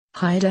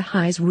Hyder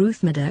High's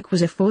Ruth Madoc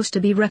was a force to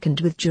be reckoned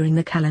with during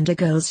the Calendar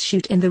Girls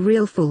shoot in The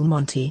Real Full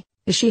Monty,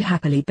 as she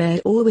happily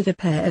bared all with a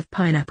pair of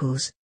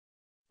pineapples.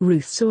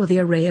 Ruth saw the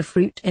array of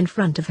fruit in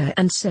front of her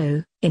and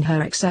so, in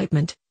her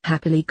excitement,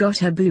 happily got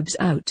her boobs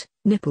out,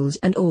 nipples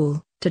and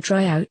all, to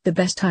try out the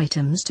best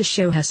items to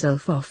show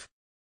herself off.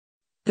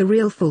 The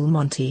Real Full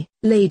Monty,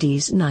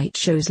 Ladies' Night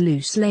shows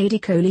loose Lady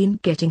Colleen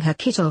getting her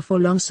kit off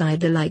alongside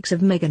the likes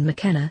of Megan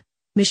McKenna,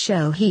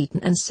 Michelle Heaton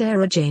and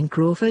Sarah Jane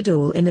Crawford,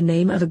 all in the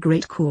name of a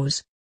great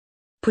cause.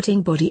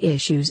 Putting body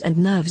issues and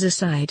nerves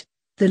aside,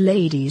 the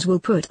ladies will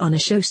put on a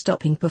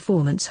show-stopping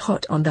performance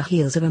hot on the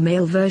heels of a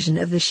male version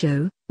of the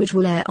show, which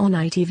will air on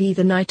ITV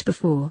the night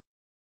before.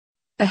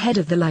 Ahead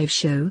of the live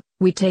show,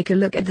 we take a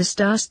look at the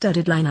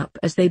star-studded lineup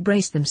as they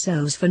brace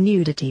themselves for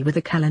nudity with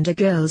a Calendar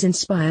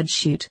Girls-inspired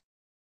shoot.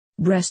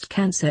 Breast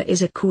cancer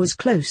is a cause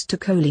close to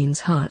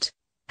Colleen's heart,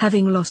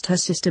 having lost her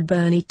sister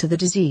Bernie to the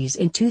disease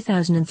in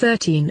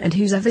 2013 and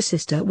whose other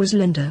sister was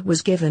Linda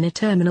was given a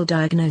terminal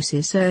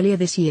diagnosis earlier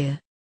this year.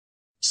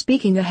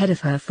 Speaking ahead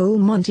of her Full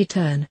Monty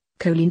turn,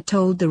 Colleen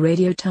told the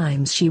Radio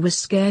Times she was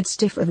scared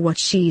stiff of what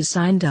she's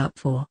signed up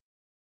for.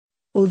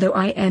 Although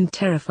I am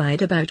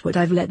terrified about what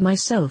I've let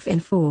myself in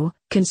for,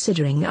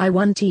 considering I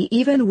won't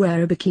even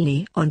wear a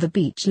bikini on the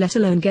beach, let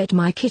alone get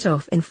my kit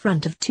off in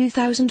front of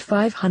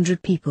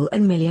 2,500 people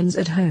and millions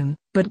at home,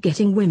 but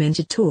getting women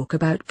to talk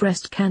about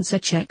breast cancer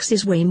checks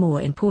is way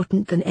more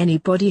important than any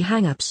body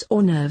hang-ups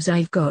or nerves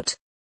I've got.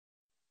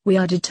 We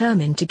are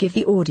determined to give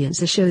the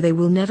audience a show they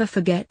will never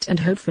forget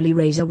and hopefully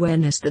raise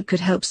awareness that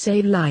could help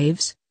save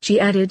lives, she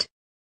added.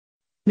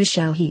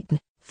 Michelle Heaton,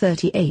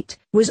 38,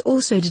 was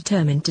also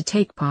determined to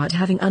take part,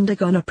 having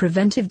undergone a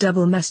preventive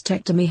double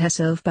mastectomy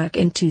herself back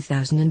in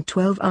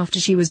 2012 after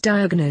she was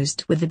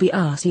diagnosed with the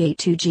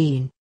BRCA2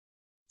 gene.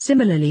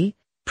 Similarly,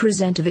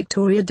 presenter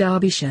Victoria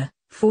Derbyshire,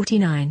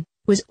 49,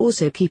 was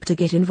also keen to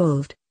get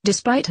involved,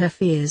 despite her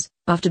fears,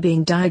 after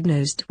being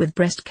diagnosed with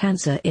breast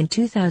cancer in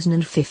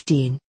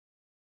 2015.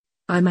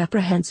 I'm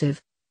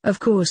apprehensive, of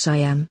course I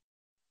am.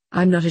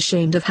 I'm not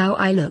ashamed of how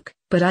I look,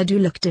 but I do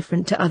look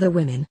different to other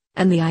women,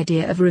 and the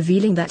idea of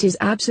revealing that is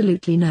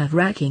absolutely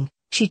nerve-wracking,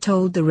 she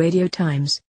told the Radio Times.